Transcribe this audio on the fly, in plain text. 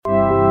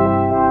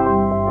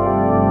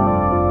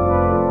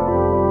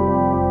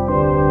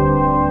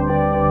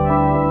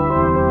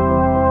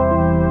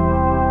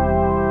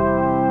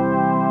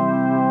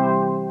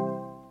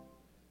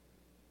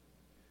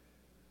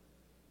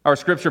Our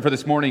scripture for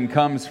this morning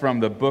comes from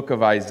the book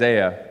of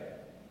Isaiah,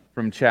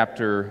 from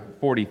chapter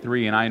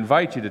 43, and I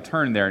invite you to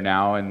turn there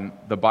now in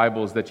the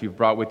Bibles that you've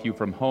brought with you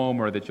from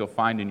home or that you'll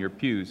find in your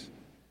pews.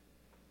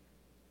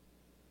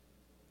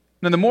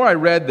 Now, the more I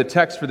read the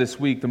text for this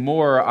week, the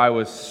more I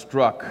was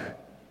struck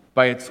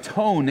by its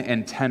tone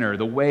and tenor,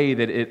 the way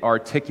that it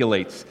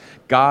articulates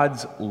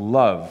God's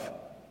love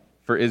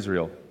for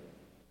Israel.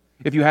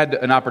 If you had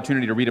an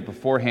opportunity to read it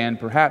beforehand,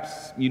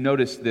 perhaps you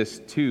noticed this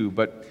too,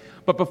 but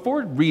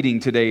before reading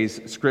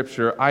today's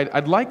scripture,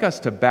 I'd like us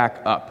to back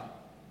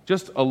up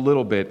just a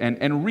little bit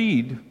and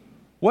read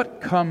what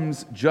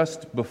comes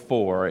just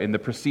before in the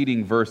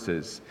preceding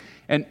verses.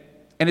 And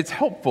it's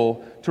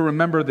helpful to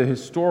remember the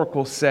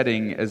historical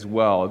setting as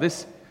well.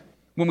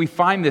 When we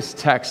find this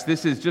text,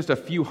 this is just a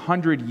few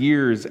hundred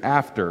years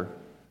after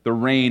the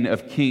reign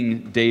of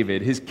King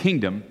David. His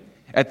kingdom,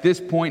 at this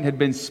point, had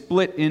been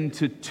split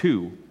into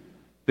two: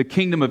 the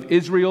kingdom of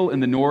Israel in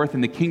the north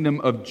and the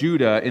kingdom of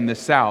Judah in the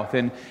south.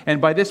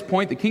 And by this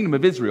point, the kingdom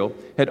of Israel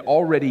had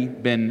already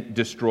been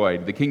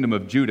destroyed. The kingdom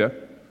of Judah,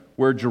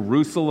 where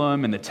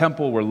Jerusalem and the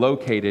temple were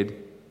located,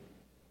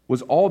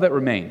 was all that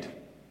remained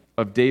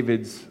of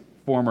David's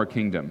former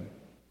kingdom.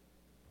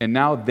 And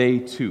now they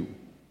too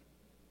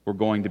were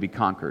going to be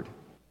conquered.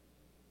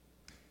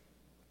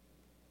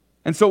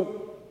 And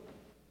so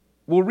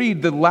we'll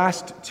read the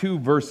last two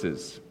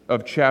verses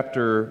of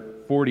chapter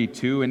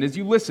 42. And as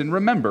you listen,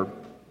 remember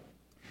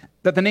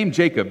that the name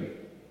Jacob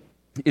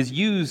is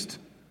used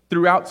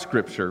throughout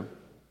Scripture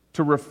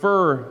to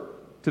refer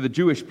to the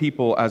Jewish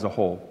people as a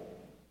whole.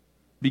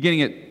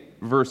 Beginning at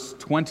verse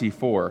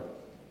 24.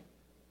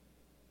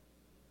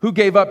 Who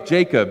gave up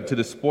Jacob to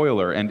the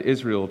spoiler and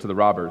Israel to the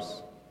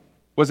robbers?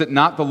 Was it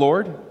not the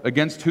Lord,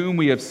 against whom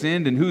we have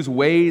sinned, in whose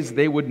ways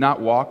they would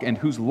not walk, and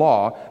whose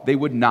law they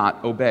would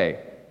not obey?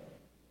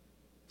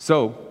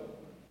 So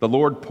the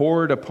Lord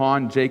poured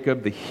upon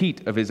Jacob the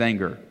heat of his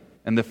anger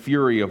and the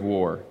fury of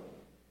war.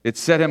 It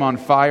set him on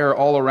fire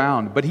all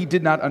around, but he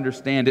did not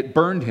understand. It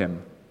burned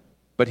him,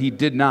 but he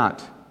did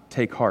not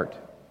take heart.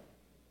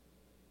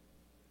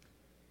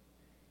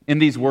 In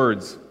these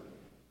words,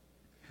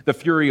 the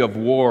fury of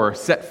war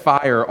set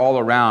fire all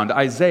around,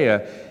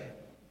 Isaiah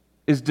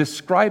is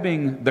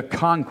describing the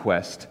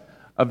conquest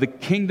of the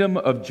kingdom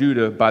of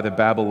Judah by the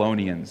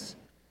Babylonians,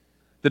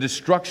 the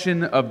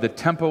destruction of the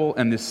temple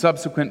and the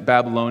subsequent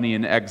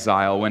Babylonian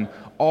exile, when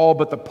all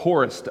but the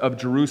poorest of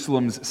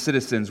Jerusalem's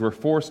citizens were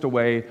forced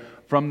away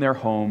from their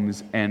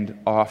homes and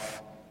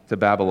off to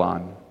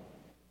Babylon.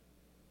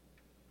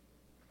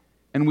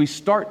 And we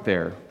start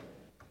there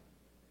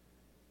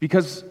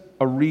because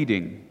a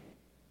reading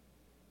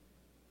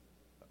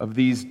of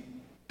these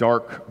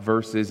dark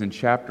verses in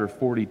chapter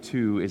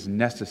 42 is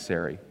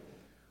necessary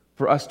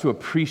for us to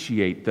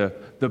appreciate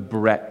the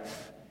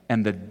breadth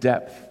and the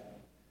depth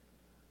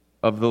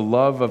of the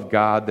love of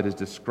God that is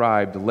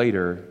described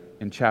later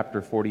in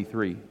chapter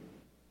 43.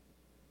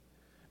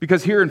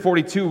 Because here in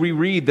 42 we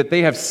read that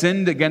they have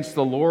sinned against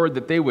the Lord,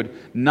 that they would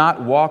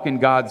not walk in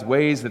God's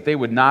ways, that they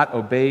would not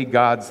obey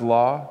God's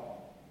law.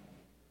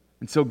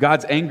 And so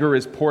God's anger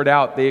is poured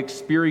out. They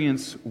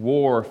experience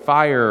war,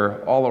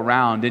 fire all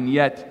around, and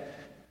yet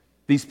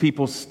these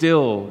people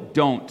still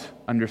don't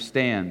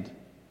understand.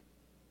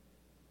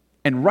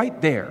 And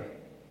right there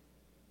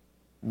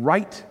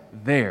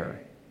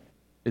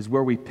is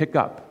where we pick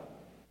up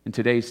in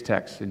today's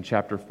text in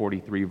chapter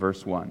 43,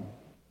 verse 1.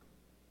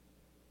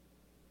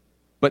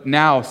 But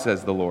now,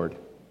 says the Lord,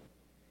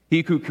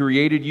 He who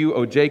created you,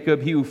 O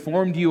Jacob, He who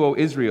formed you, O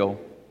Israel,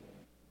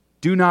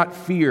 do not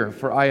fear,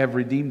 for I have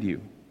redeemed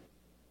you.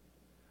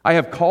 I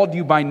have called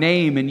you by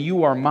name, and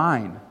you are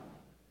mine.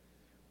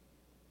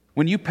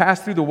 When you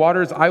pass through the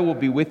waters, I will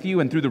be with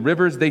you, and through the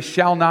rivers, they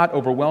shall not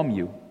overwhelm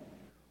you.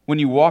 When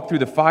you walk through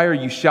the fire,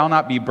 you shall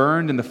not be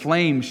burned, and the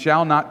flame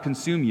shall not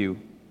consume you.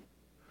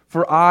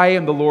 For I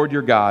am the Lord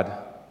your God,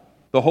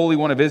 the Holy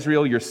One of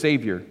Israel, your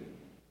Savior.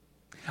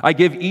 I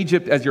give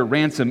Egypt as your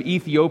ransom,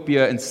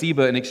 Ethiopia and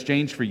Seba in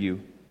exchange for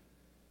you,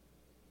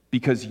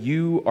 because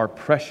you are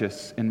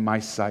precious in my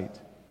sight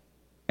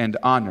and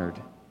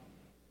honored,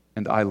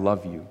 and I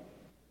love you.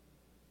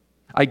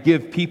 I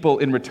give people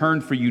in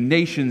return for you,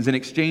 nations in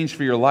exchange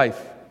for your life.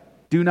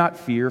 Do not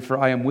fear, for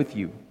I am with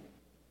you.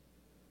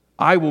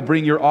 I will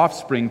bring your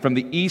offspring from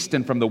the east,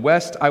 and from the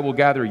west I will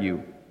gather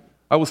you.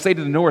 I will say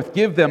to the north,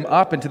 give them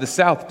up, and to the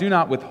south, do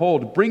not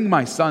withhold. Bring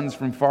my sons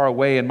from far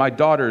away, and my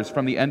daughters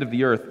from the end of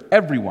the earth,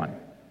 everyone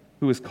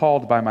who is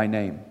called by my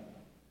name,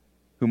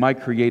 whom I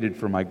created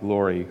for my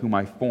glory, whom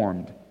I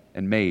formed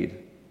and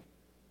made.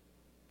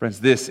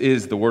 Friends, this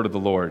is the word of the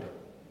Lord.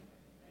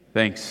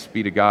 Thanks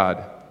be to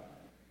God.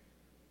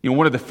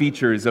 One of the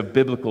features of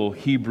biblical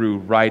Hebrew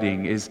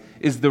writing is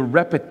the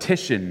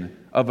repetition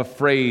of a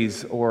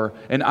phrase or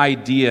an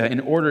idea in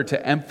order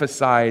to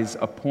emphasize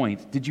a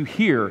point. Did you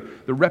hear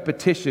the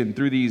repetition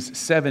through these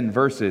 7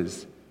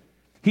 verses?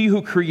 He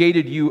who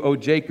created you, O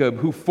Jacob,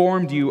 who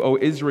formed you, O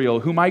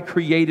Israel, whom I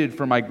created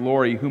for my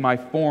glory, whom I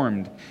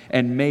formed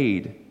and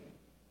made.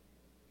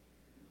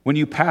 When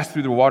you pass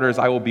through the waters,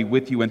 I will be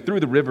with you, and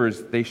through the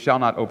rivers, they shall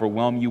not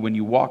overwhelm you. When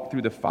you walk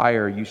through the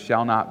fire, you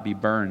shall not be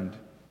burned.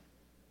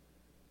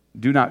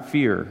 Do not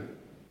fear,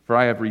 for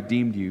I have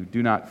redeemed you.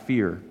 Do not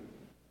fear,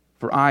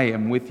 for I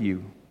am with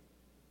you,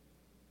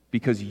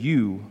 because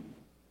you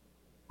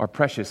are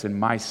precious in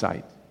my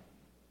sight,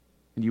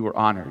 and you are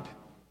honored,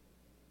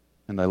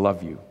 and I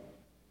love you.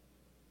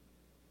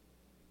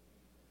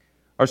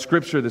 Our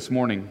scripture this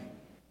morning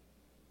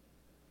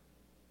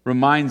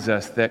reminds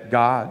us that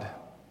God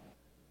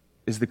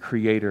is the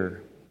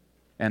creator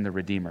and the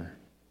redeemer.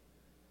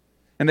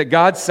 And that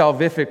God's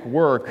salvific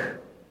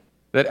work,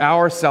 that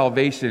our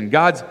salvation,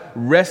 God's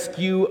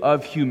rescue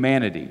of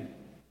humanity,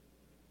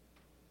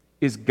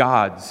 is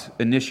God's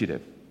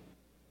initiative.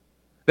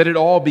 That it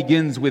all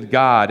begins with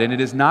God, and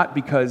it is not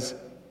because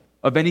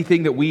of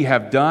anything that we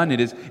have done. It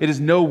is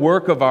no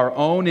work of our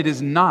own. It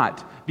is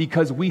not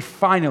because we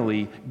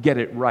finally get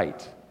it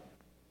right,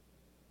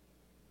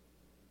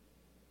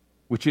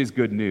 which is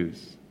good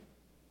news.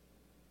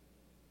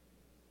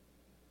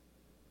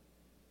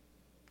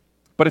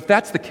 But if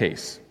that's the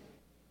case,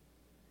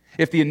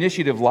 if the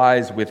initiative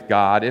lies with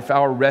God, if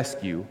our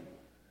rescue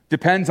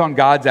depends on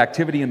God's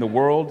activity in the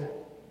world,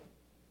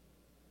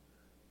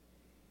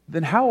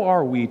 then how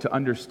are we to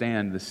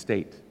understand the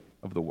state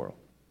of the world?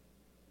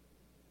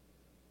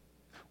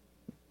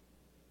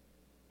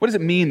 What does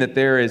it mean that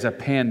there is a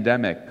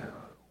pandemic?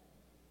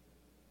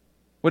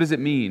 What does it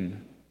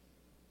mean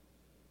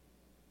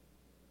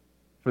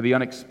for the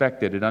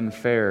unexpected and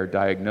unfair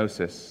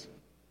diagnosis?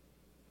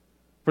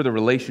 For the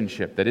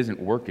relationship that isn't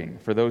working,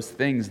 for those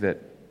things that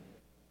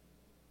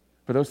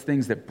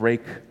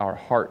break our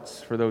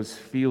hearts, for those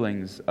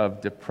feelings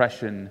of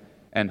depression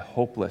and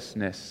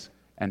hopelessness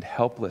and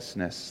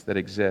helplessness that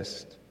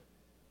exist.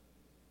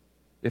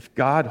 If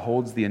God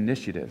holds the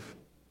initiative,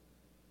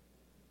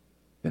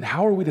 then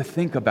how are we to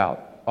think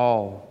about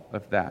all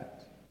of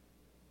that?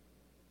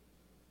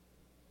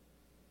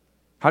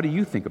 How do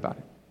you think about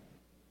it?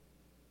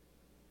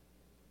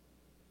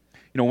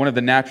 You know, one of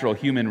the natural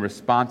human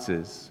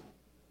responses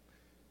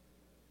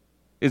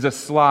is a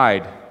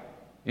slide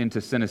into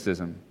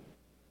cynicism,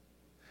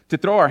 to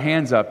throw our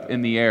hands up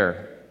in the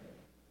air.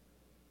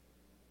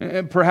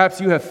 And perhaps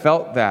you have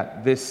felt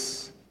that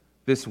this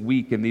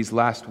week and these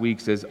last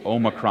weeks as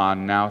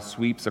Omicron now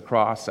sweeps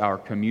across our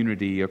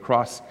community,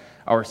 across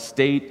our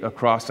state,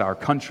 across our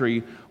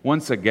country,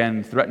 once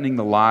again threatening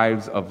the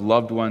lives of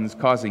loved ones,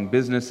 causing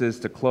businesses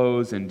to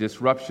close and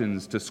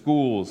disruptions to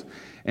schools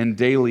and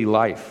daily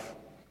life.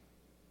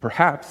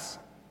 Perhaps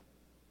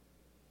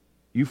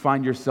you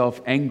find yourself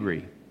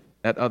angry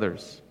at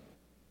others.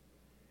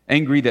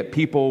 Angry that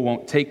people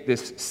won't take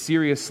this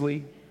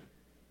seriously,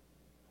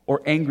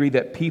 or angry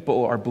that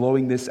people are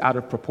blowing this out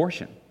of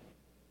proportion.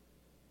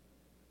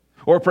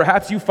 Or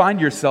perhaps you find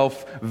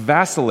yourself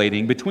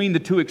vacillating between the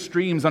two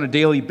extremes on a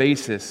daily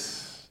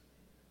basis,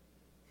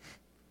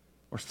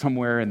 or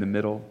somewhere in the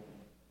middle.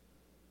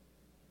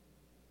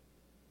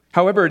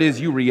 However it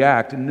is you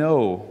react,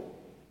 know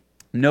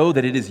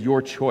that it is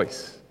your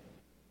choice.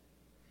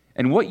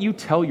 And what you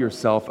tell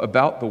yourself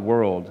about the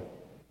world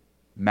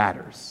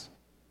matters.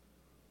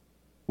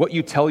 What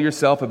you tell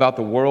yourself about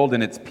the world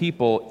and its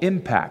people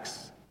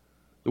impacts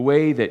the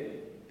way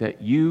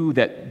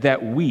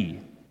that we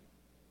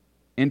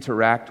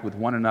interact with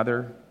one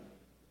another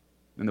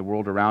and the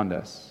world around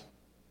us.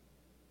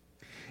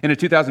 In a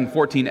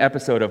 2014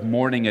 episode of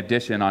Morning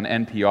Edition on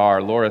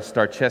NPR, Laura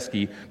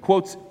Starcheski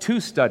quotes two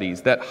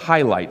studies that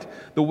highlight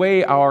the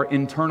way our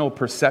internal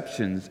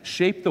perceptions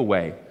shape the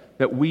way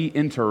that we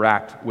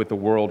interact with the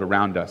world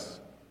around us.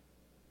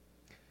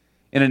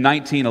 In a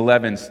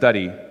 1911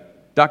 study,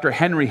 Dr.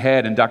 Henry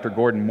Head and Dr.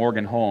 Gordon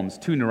Morgan Holmes,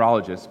 two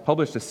neurologists,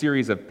 published a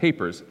series of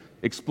papers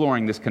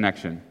exploring this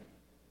connection.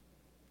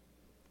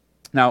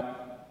 Now,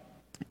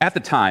 at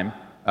the time,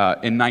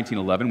 in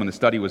 1911, when the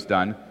study was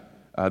done,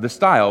 the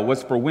style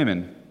was for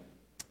women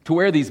to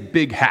wear these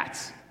big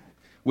hats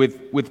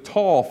with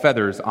tall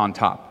feathers on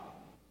top.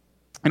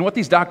 And what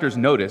these doctors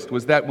noticed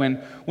was that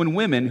when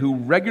women who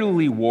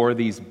regularly wore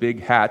these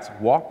big hats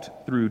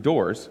walked through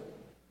doors,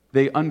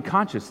 they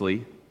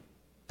unconsciously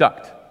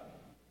ducked,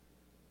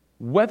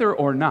 whether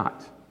or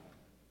not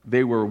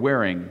they were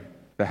wearing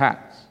the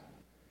hats.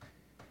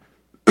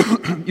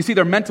 You see,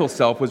 their mental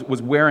self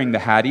was wearing the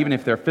hat, even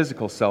if their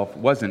physical self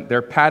wasn't.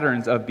 Their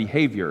patterns of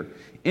behavior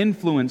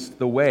influenced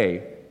the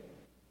way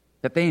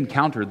that they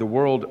encountered the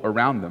world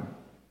around them.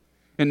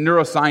 And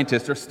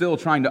neuroscientists are still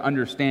trying to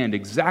understand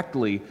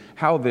exactly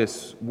how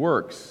this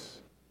works.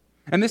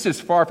 And this is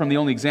far from the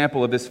only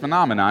example of this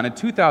phenomenon. A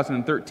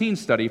 2013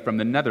 study from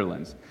the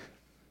Netherlands,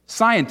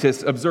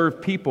 scientists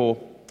observed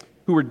people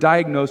who were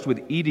diagnosed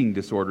with eating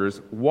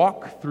disorders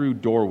walk through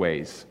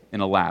doorways in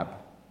a lab.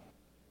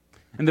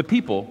 And the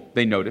people,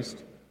 they noticed,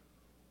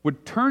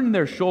 would turn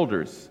their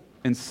shoulders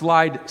and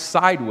slide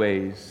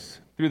sideways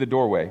through the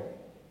doorway,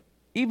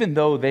 even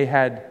though they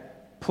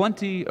had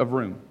plenty of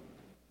room.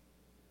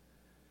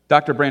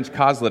 Dr. Branch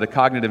Coslett, a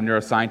cognitive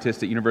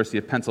neuroscientist at University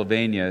of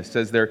Pennsylvania,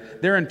 says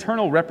their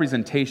internal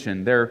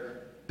representation,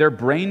 their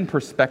brain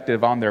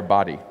perspective on their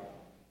body,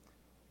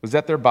 was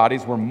that their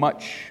bodies were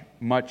much,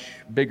 much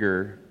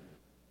bigger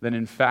than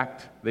in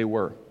fact they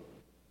were.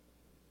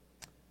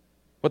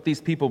 What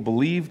these people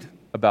believed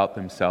about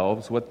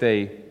themselves, what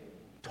they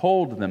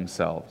told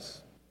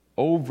themselves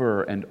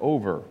over and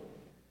over,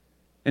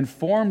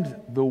 informed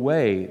the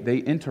way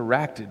they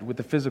interacted with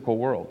the physical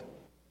world.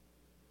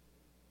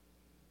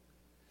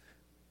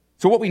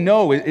 So what we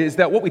know is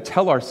that what we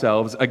tell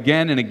ourselves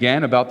again and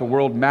again about the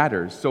world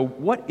matters. So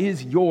what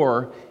is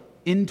your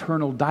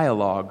internal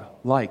dialogue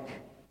like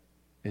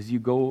as you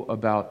go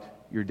about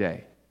your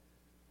day?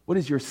 What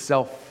does your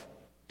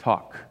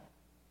self-talk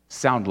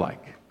sound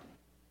like?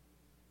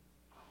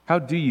 How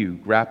do you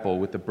grapple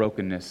with the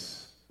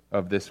brokenness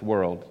of this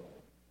world?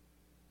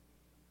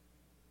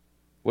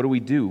 What do we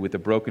do with the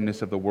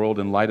brokenness of the world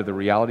in light of the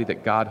reality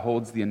that God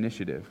holds the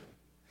initiative?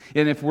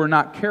 And if we're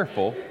not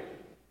careful,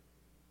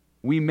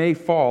 we may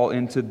fall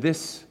into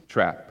this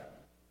trap.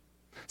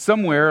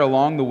 Somewhere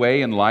along the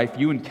way in life,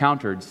 you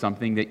encountered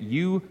something that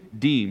you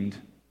deemed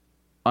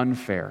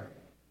unfair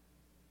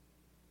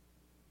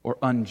or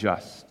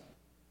unjust.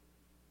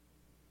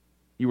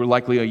 You were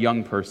likely a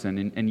young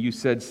person, and you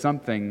said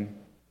something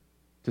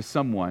to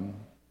someone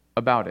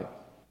about it.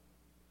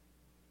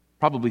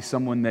 Probably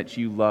someone that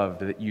you loved,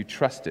 that you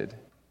trusted.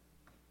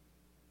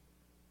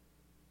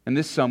 And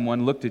this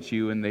someone looked at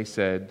you and they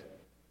said,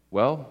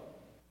 well,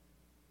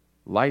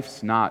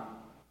 life's not.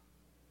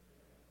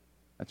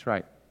 That's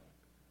right.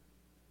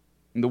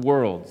 And the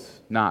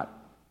world's not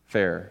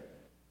fair.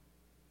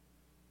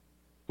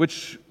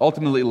 Which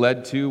ultimately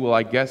led to, well,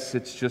 I guess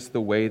it's just the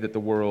way that the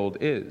world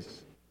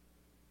is.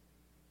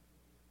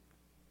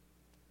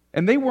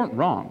 And they weren't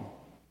wrong.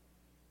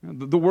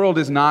 The world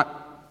is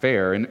not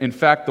fair. In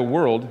fact, the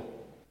world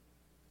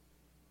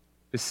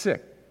is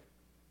sick.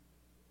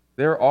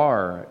 There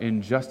are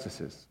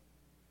injustices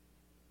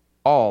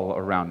all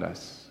around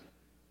us.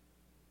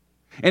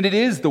 And it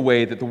is the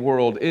way that the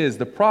world is.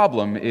 The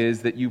problem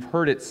is that you've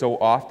heard it so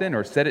often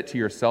or said it to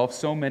yourself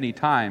so many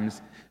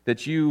times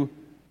that you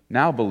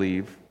now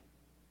believe,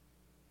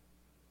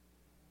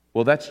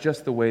 well, that's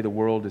just the way the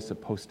world is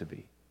supposed to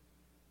be.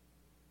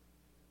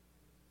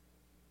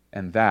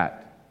 And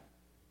that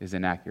is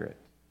inaccurate.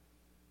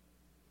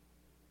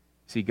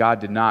 See, God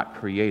did not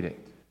create it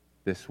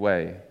this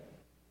way.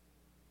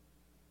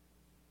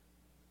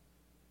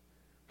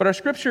 But our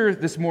scripture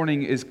this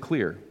morning is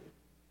clear.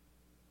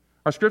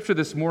 Our scripture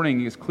this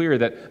morning is clear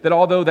that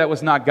although that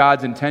was not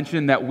God's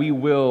intention, that we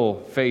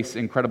will face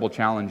incredible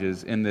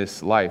challenges in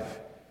this life.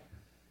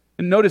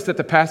 And notice that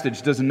the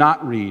passage does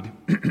not read,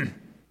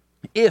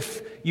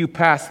 if you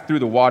pass through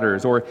the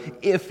waters, or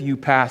if you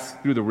pass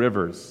through the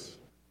rivers.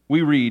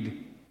 We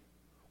read,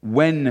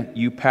 when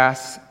you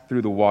pass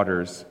through the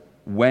waters,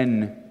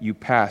 when you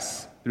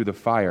pass through the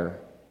fire.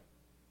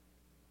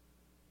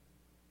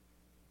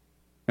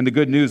 And the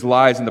good news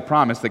lies in the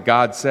promise that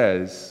God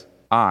says,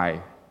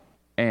 I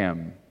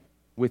am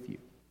with you.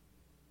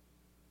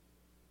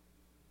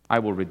 I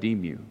will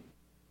redeem you.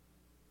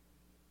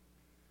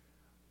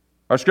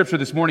 Our scripture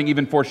this morning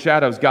even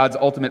foreshadows God's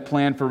ultimate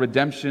plan for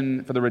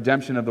redemption, for the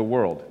redemption of the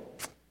world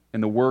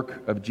in the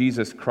work of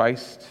Jesus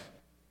Christ.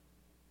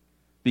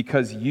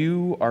 Because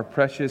you are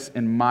precious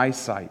in my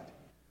sight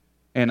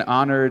and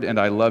honored, and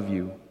I love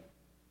you,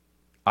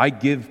 I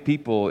give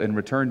people in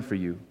return for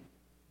you.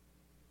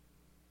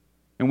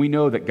 And we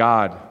know that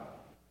God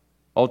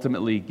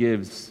ultimately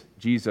gives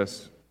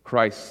Jesus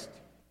Christ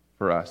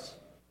for us.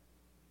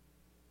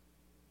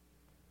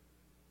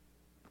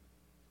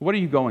 What are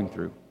you going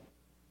through?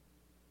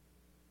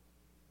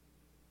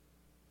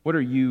 What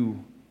are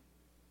you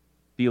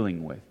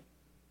dealing with?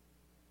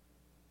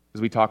 As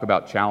we talk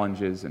about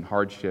challenges and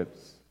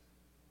hardships,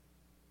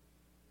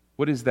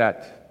 what is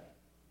that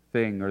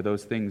thing or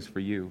those things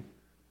for you?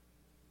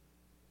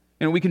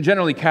 And we can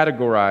generally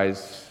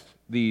categorize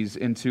these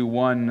into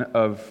one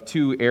of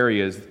two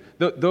areas.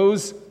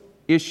 Those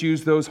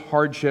issues, those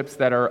hardships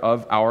that are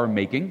of our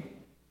making,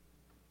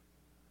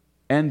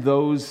 and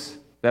those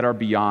that are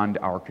beyond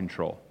our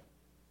control.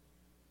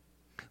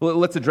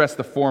 Let's address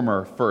the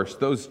former first,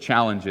 those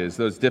challenges,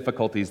 those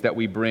difficulties that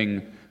we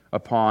bring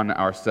upon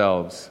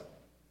ourselves.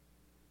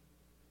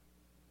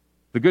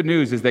 The good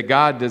news is that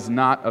God does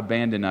not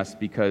abandon us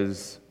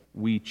because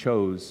we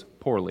chose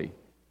poorly.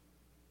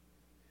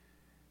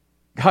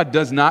 God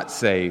does not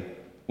say,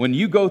 when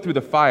you go through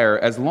the fire,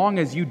 as long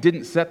as you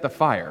didn't set the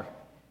fire,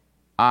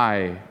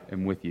 I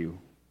am with you.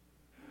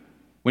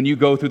 When you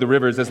go through the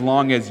rivers, as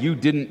long as you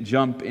didn't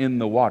jump in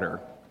the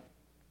water,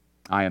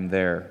 I am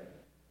there.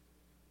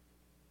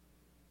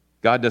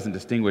 God doesn't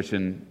distinguish,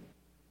 and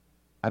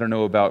I don't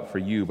know about for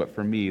you, but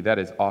for me, that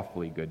is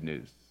awfully good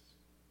news.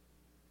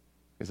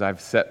 Because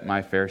I've set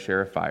my fair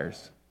share of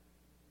fires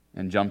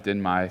and jumped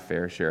in my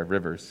fair share of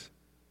rivers.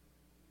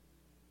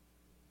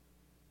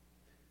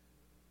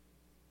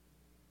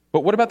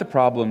 But what about the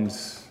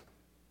problems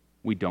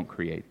we don't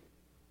create?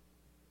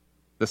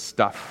 The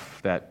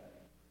stuff that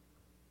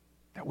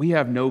we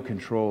have no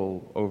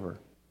control over.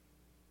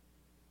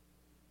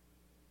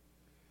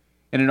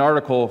 In an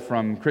article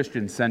from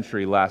Christian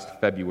Century last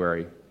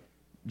February,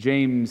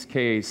 James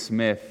K.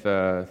 Smith,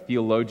 a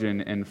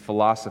theologian and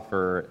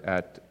philosopher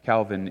at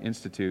Calvin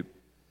Institute,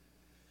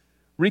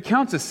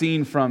 recounts a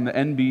scene from the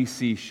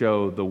NBC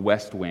show The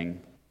West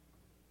Wing.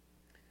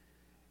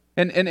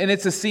 And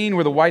it's a scene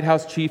where the White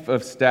House chief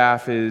of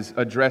staff is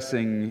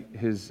addressing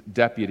his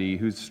deputy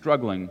who's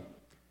struggling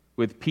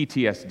with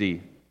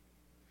PTSD.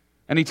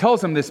 And he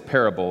tells him this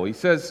parable. He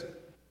says,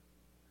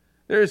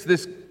 there's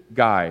this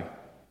guy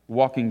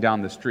walking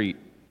down the street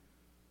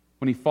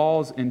when he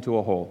falls into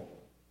a hole.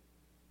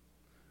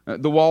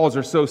 The walls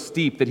are so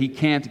steep that he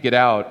can't get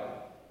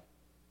out,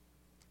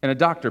 and a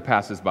doctor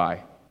passes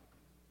by.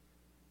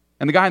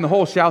 And the guy in the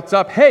hole shouts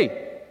up,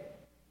 "Hey,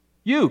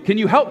 can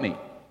you help me?"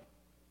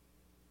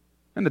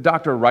 And the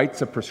doctor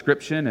writes a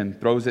prescription and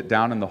throws it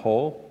down in the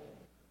hole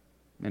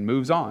and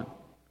moves on.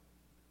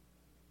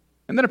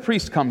 And then a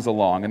priest comes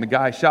along, and the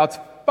guy shouts,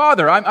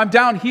 "Father, I'm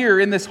down here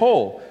in this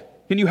hole.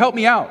 Can you help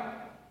me out?"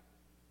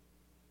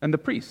 And the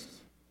priest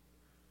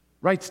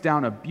writes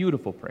down a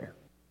beautiful prayer,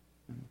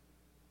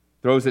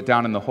 throws it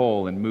down in the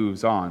hole, and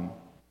moves on.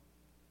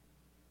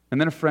 And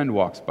then a friend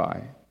walks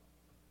by.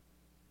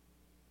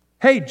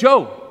 "Hey,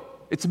 Joe,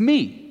 it's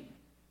me.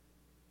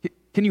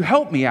 Can you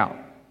help me out?"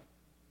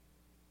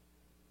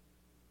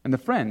 And the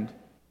friend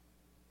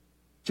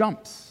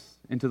jumps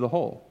into the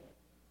hole.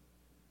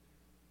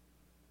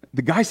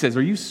 The guy says,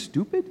 "Are you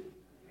stupid?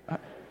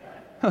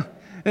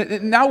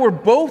 Now we're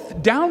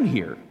both down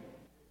here."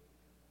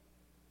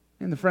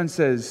 And the friend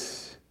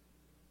says,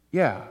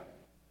 "Yeah,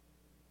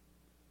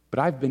 but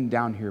I've been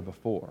down here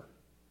before,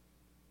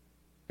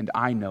 and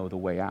I know the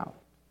way out."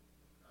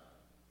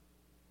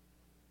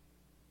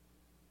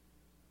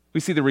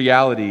 We see the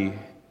reality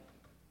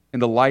in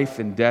the life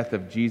and death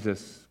of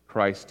Jesus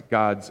Christ,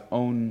 God's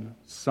own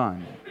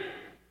Son.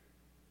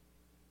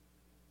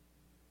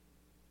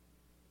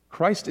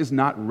 Christ is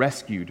not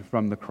rescued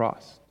from the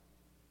cross.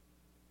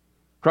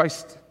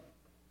 Christ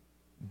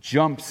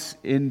jumps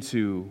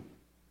into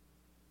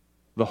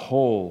the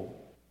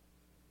hole,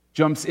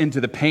 jumps into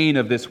the pain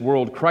of this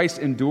world. Christ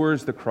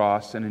endures the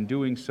cross, and in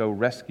doing so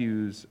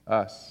rescues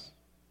us.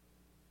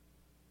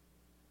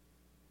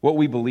 What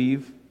we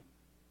believe,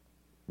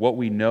 what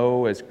we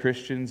know as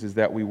Christians, is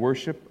that we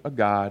worship a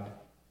God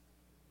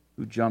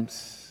who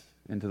jumps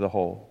into the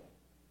hole.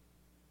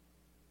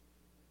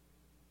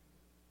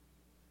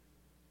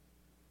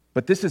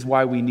 But this is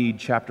why we need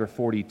chapter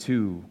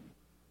 42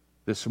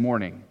 this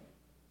morning.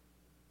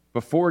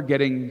 Before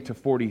getting to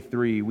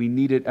 43, we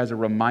need it as a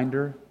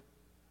reminder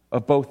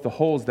of both the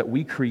holes that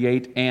we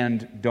create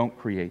and don't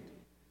create,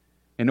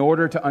 in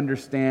order to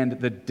understand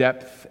the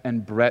depth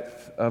and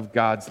breadth of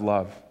God's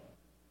love.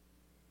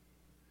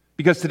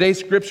 Because today's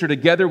scripture,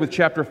 together with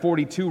chapter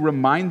 42,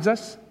 reminds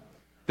us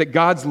that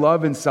God's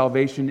love and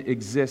salvation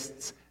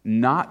exists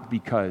not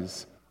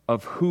because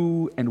of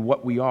who and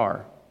what we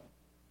are,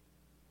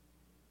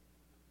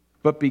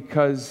 but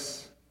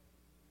because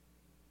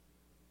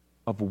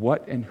of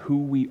what and who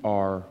we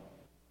are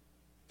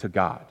to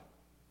God.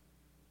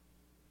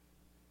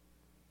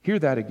 Hear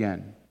that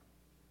again.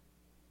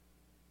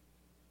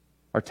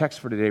 Our text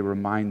for today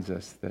reminds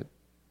us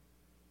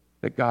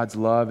that God's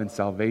love and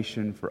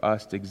salvation for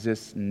us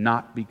exists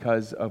not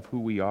because of who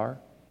we are,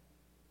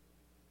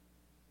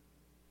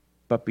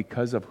 but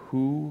because of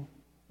who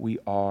we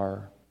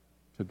are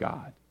to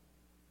God.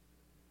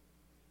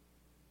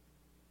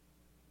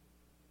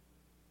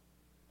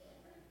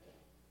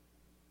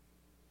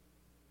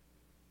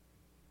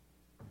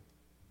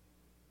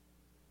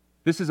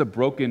 This is a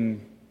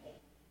broken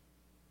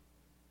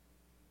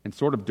and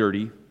sort of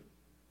dirty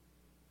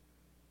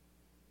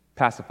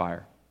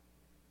pacifier.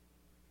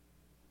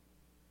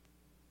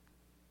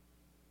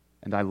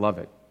 And I love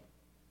it.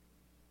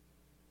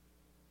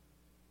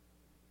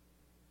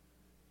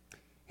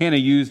 Hannah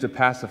used a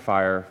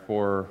pacifier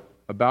for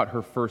about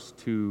her first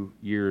 2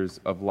 years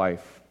of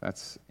life.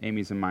 That's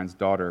Amy's and mine's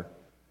daughter.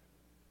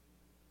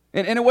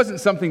 And it wasn't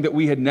something that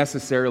we had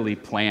necessarily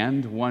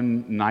planned.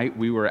 One night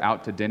we were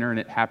out to dinner and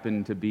it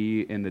happened to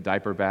be in the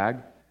diaper bag.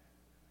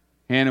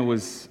 Hannah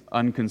was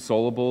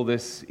unconsolable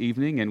this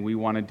evening and we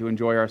wanted to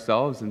enjoy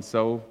ourselves, and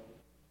so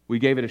we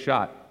gave it a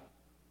shot.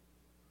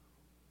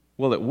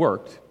 Well, it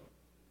worked.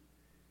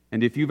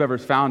 And if you've ever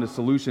found a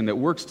solution that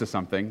works to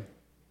something,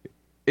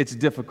 it's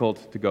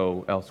difficult to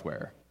go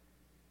elsewhere.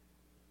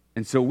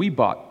 And so we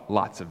bought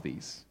lots of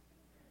these.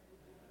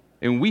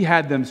 And we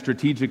had them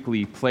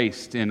strategically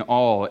placed in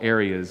all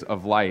areas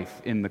of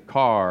life, in the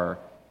car,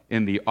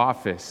 in the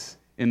office,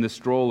 in the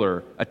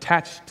stroller,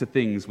 attached to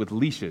things with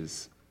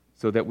leashes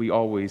so that we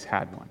always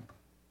had one.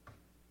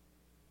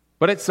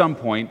 But at some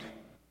point,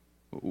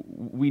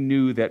 we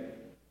knew that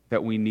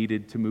we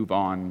needed to move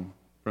on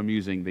from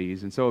using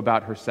these. And so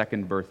about her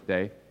second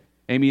birthday,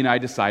 Amy and I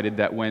decided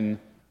that when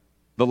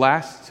the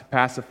last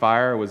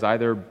pacifier was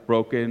either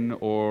broken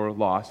or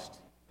lost,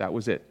 that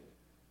was it.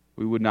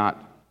 We would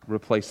not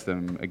replace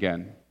them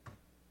again.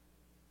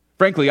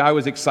 Frankly, I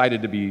was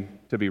excited to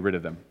be rid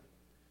of them.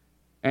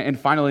 And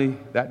finally,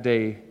 that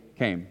day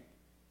came.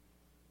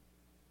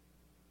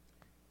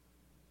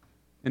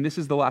 And this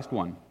is the last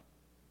one.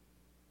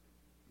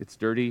 It's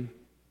dirty,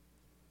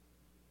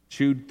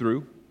 chewed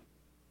through.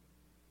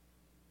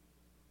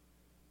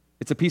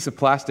 It's a piece of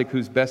plastic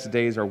whose best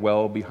days are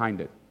well behind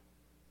it.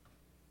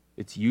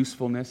 Its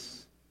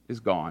usefulness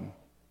is gone.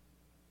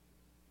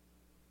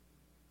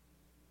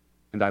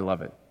 And I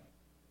love it.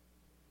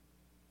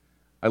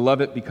 I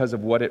love it because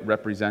of what it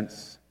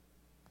represents.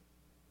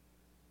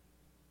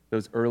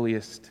 Those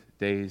earliest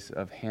days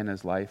of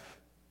Hannah's life.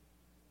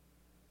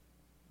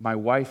 My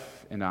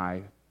wife and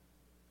I,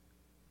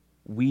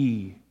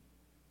 we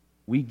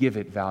give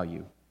it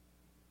value.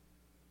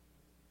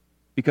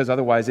 Because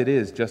otherwise it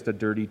is just a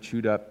dirty,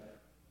 chewed up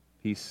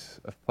piece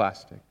of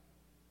plastic.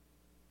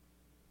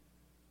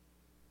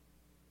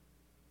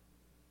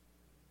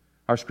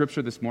 Our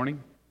scripture this morning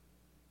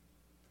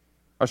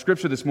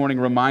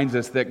reminds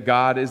us that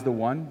God is the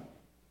one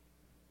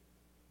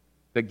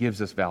that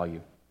gives us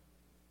value.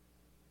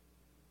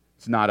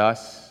 It's not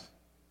us.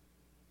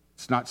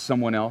 It's not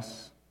someone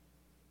else.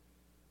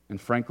 And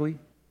frankly,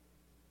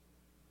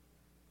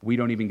 we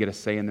don't even get a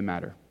say in the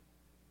matter.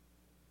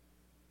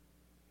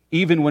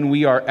 Even when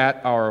we are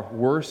at our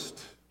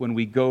worst, when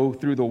we go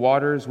through the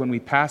waters, when we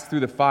pass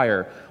through the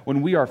fire,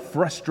 when we are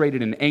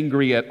frustrated and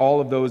angry at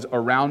all of those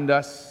around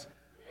us,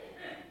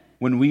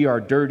 when we are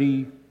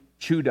dirty,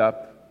 chewed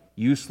up,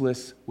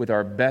 useless, with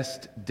our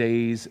best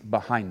days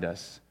behind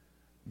us,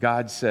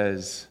 God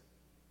says,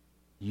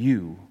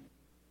 you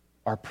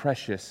are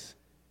precious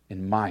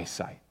in my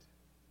sight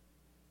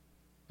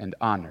and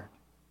honored,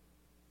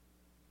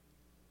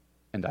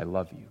 and I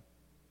love you.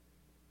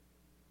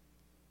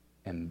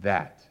 And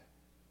that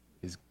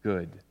is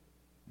good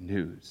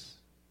news.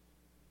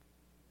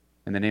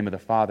 In the name of the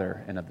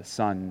Father, and of the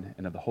Son,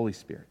 and of the Holy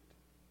Spirit.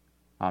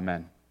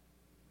 Amen.